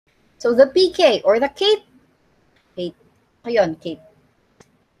So the PK or the Kate, ayun, Kate.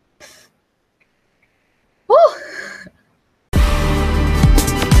 Whew!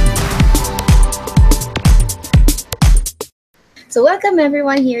 So welcome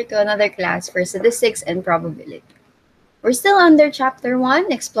everyone here to another class for Statistics and Probability. We're still under Chapter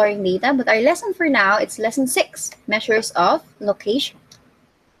 1, Exploring Data, but our lesson for now, it's Lesson 6, Measures of Location.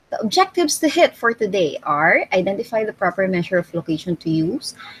 The objectives to hit for today are identify the proper measure of location to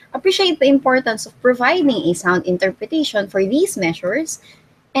use, appreciate the importance of providing a sound interpretation for these measures,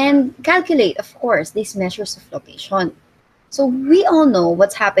 and calculate, of course, these measures of location. So we all know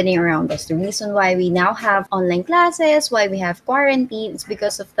what's happening around us. The reason why we now have online classes, why we have quarantine, is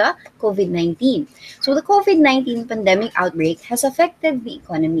because of the COVID-19. So the COVID-19 pandemic outbreak has affected the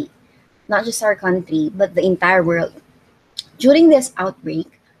economy, not just our country, but the entire world. During this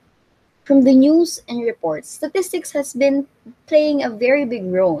outbreak, from the news and reports, statistics has been playing a very big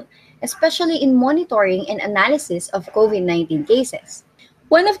role, especially in monitoring and analysis of COVID-19 cases.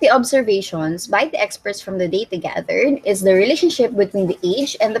 One of the observations by the experts from the data gathered is the relationship between the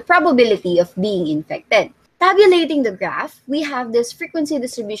age and the probability of being infected. Tabulating the graph, we have this frequency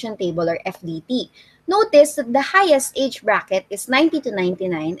distribution table or FDT. Notice that the highest age bracket is 90 to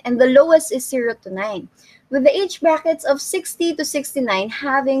 99 and the lowest is 0 to 9, with the age brackets of 60 to 69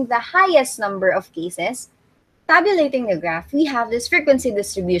 having the highest number of cases. Tabulating the graph, we have this frequency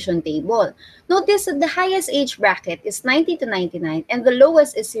distribution table. Notice that the highest age bracket is 90 to 99 and the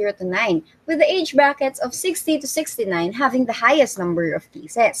lowest is 0 to 9, with the age brackets of 60 to 69 having the highest number of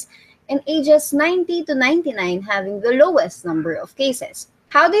cases, and ages 90 to 99 having the lowest number of cases.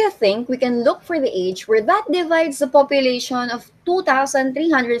 How do you think we can look for the age where that divides the population of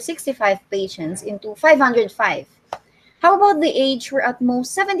 2,365 patients into 505? How about the age where at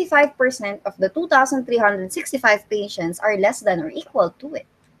most 75% of the 2,365 patients are less than or equal to it?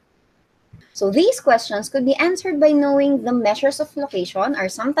 So these questions could be answered by knowing the measures of location, are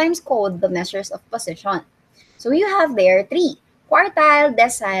sometimes called the measures of position. So you have there 3, quartile,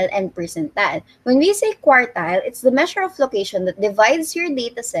 decile, and percentile. When we say quartile, it's the measure of location that divides your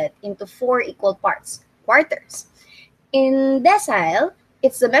data set into 4 equal parts, quarters. In decile,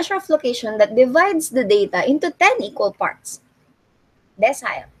 it's the measure of location that divides the data into 10 equal parts.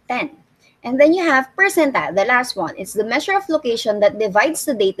 Decile, 10. And then you have percentile, the last one. It's the measure of location that divides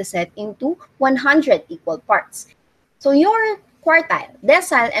the data set into 100 equal parts. So your quartile,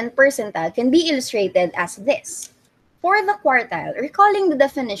 decile, and percentile can be illustrated as this. For the quartile, recalling the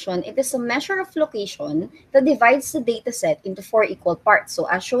definition, it is a measure of location that divides the data set into 4 equal parts. So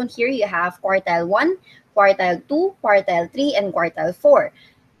as shown here, you have quartile 1, quartile 2, quartile 3, and quartile 4,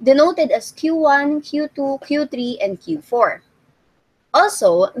 denoted as Q1, Q2, Q3, and Q4.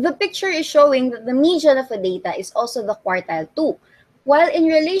 Also, the picture is showing that the median of a data is also the quartile 2, while in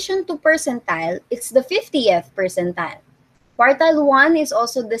relation to percentile, it's the 50th percentile. Quartile 1 is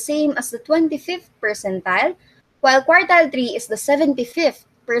also the same as the 25th percentile, while quartile 3 is the 75th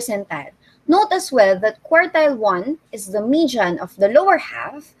percentile. Note as well that quartile 1 is the median of the lower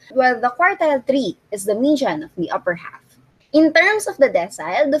half, while the quartile 3 is the median of the upper half. In terms of the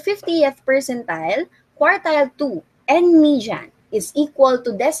decile, the 50th percentile, quartile 2, and median is equal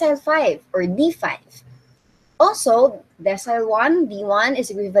to decile 5 or D5. Also, decile 1, D1 is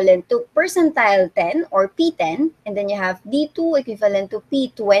equivalent to percentile 10 or P10, and then you have D2 equivalent to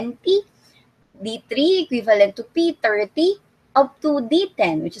P20, D3 equivalent to P30, up to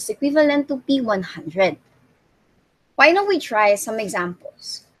D10, which is equivalent to P100. Why don't we try some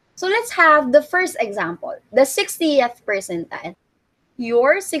examples? So let's have the first example, the 60th percentile.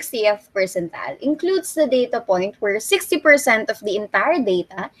 Your 60th percentile includes the data point where 60% of the entire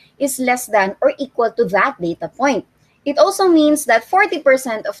data is less than or equal to that data point. It also means that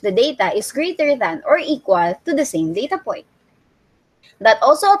 40% of the data is greater than or equal to the same data point. That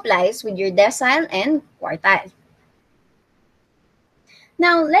also applies with your decile and quartile.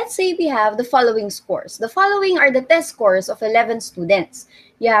 Now, let's say we have the following scores. The following are the test scores of 11 students.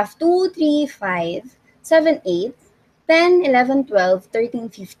 You have 2, 3, 5, 7, 8, 10, 11, 12, 13,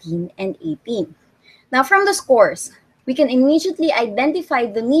 15, and 18. Now, from the scores, we can immediately identify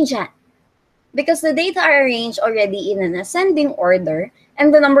the median because the data are arranged already in an ascending order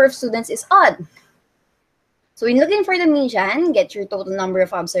and the number of students is odd. So in looking for the median, get your total number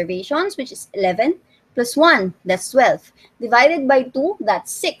of observations, which is 11, plus 1, that's 12. Divided by 2,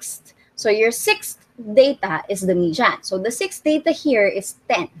 that's 6. So your 6th data is the median. So the 6th data here is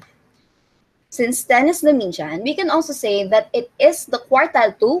 10. Since 10 is the median, we can also say that it is the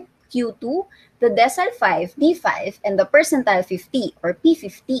quartile 2, Q2, the decile 5, D5, and the percentile 50, or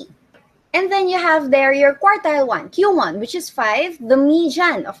P50. And then you have there your quartile 1, Q1, which is 5, the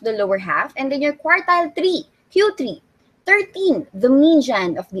median of the lower half. And then your quartile 3, Q3, 13, the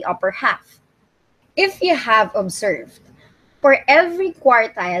median of the upper half. If you have observed, for every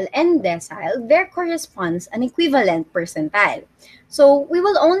quartile and decile, there corresponds an equivalent percentile. So we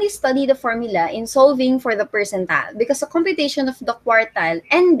will only study the formula in solving for the percentile because the computation of the quartile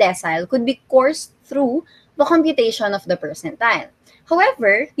and decile could be coursed through the computation of the percentile.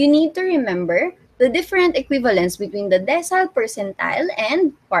 However, you need to remember the different equivalence between the decile percentile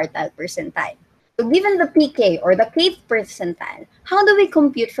and quartile percentile. So given the PK or the kth percentile, how do we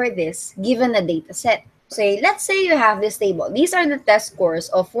compute for this given a data set? Let's say you have this table. These are the test scores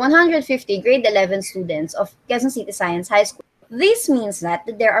of 150 grade 11 students of Quezon City Science High School. This means that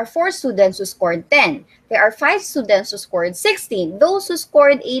there are 4 students who scored 10. There are 5 students who scored 16. Those who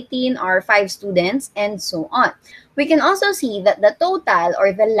scored 18 are 5 students, and so on. We can also see that the total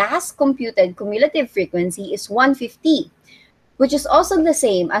or the last computed cumulative frequency is 150, which is also the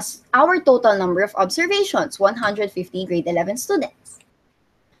same as our total number of observations, 150 grade 11 students.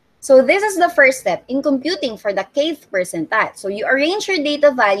 So this is the first step in computing for the kth percentile. So you arrange your data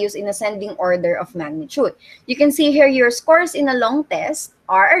values in ascending order of magnitude. You can see here your scores in a long test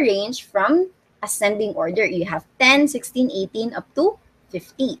are arranged from ascending order. You have 10, 16, 18, up to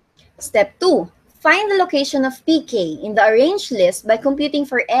 50. Step 2, find the location of PK in the arranged list by computing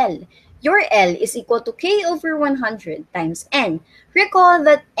for L. Your L is equal to K over 100 times N. Recall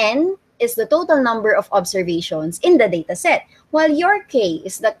that N is the total number of observations in the data set, while your K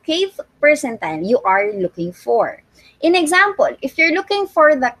is the kth percentile you are looking for. In example, if you're looking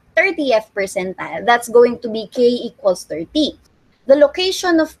for the 30th percentile, that's going to be K equals 30. The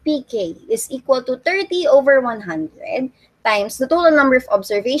location of PK is equal to 30 over 100 times the total number of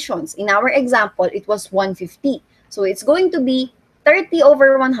observations. In our example, it was 150. So it's going to be 30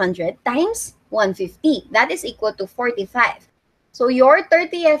 over 100 times 150. That is equal to 45. So your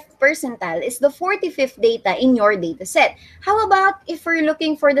 30th percentile is the 45th data in your data set. How about if we're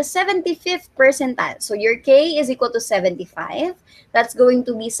looking for the 75th percentile? So your K is equal to 75. That's going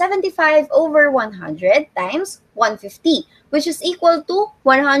to be 75 over 100 times 150, which is equal to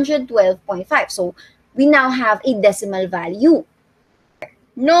 112.5. So we now have a decimal value.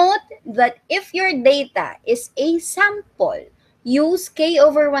 Note that if your data is a sample, use K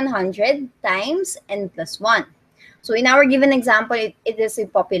over 100 times N plus 1. So in our given example, it is a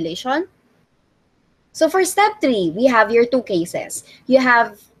population. So for step 3, we have your 2 cases. You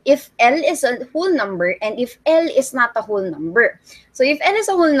have if L is a whole number and if L is not a whole number. So if L is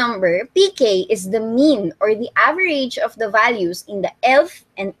a whole number, PK is the mean or the average of the values in the Lth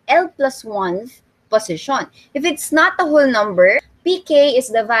and L plus 1th position. If it's not a whole number, PK is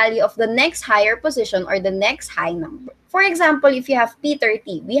the value of the next higher position or the next high number. For example, if you have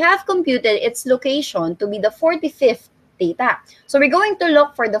P30, we have computed its location to be the 45th data. So we're going to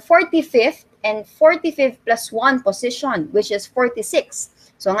look for the 45th and 45th plus 1 position, which is 46.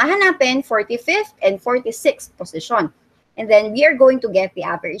 So ang hahanapin, 45th and 46th position. And then we are going to get the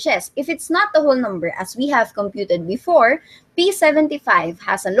averages. If it's not the whole number, as we have computed before, P75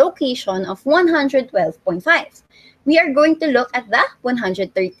 has a location of 112.5. We are going to look at the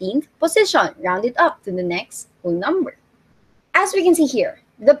 113th position, round it up to the next whole number. As we can see here,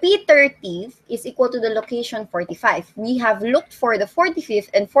 the P30th is equal to the location 45. We have looked for the 45th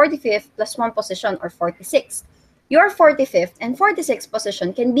and 45th plus 1 position, or 46. Your 45th and 46th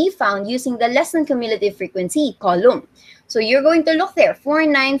position can be found using the less than cumulative frequency column. So you're going to look there, 4,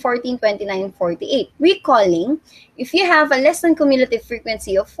 9, 14, 29, 48. Recalling, if you have a less than cumulative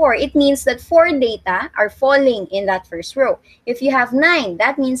frequency of 4, it means that 4 data are falling in that first row. If you have 9,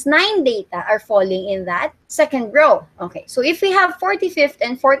 that means 9 data are falling in that second row. Okay, so if we have 45th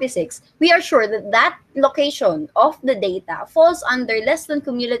and 46, we are sure that that location of the data falls under less than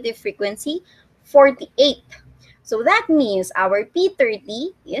cumulative frequency 48. So that means our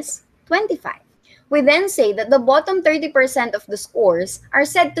P30 is 25. We then say that the bottom 30% of the scores are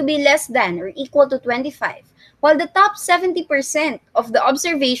said to be less than or equal to 25, while the top 70% of the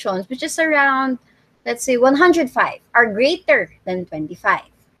observations, which is around, let's say, 105, are greater than 25.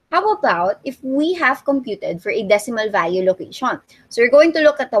 How about if we have computed for a decimal value location? So you're going to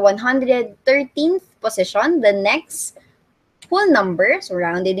look at the 113th position, the next whole number, so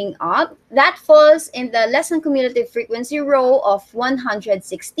rounding up, that falls in the less than cumulative frequency row of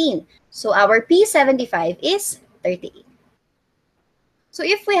 116. So our P75 is 38. So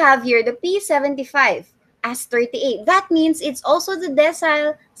if we have here the P75 as 38, that means it's also the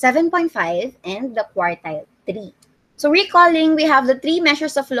decile 7.5 and the quartile 3. So recalling, we have the 3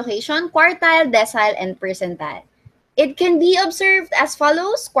 measures of location: quartile, decile, and percentile. It can be observed as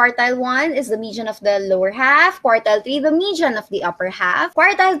follows. Quartile 1 is the median of the lower half. Quartile 3, the median of the upper half.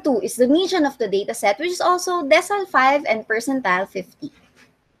 Quartile 2 is the median of the dataset, which is also decile 5 and percentile 50.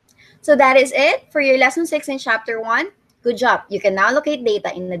 So that is it for your lesson 6 in chapter 1. Good job. You can now locate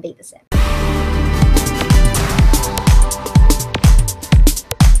data in the dataset.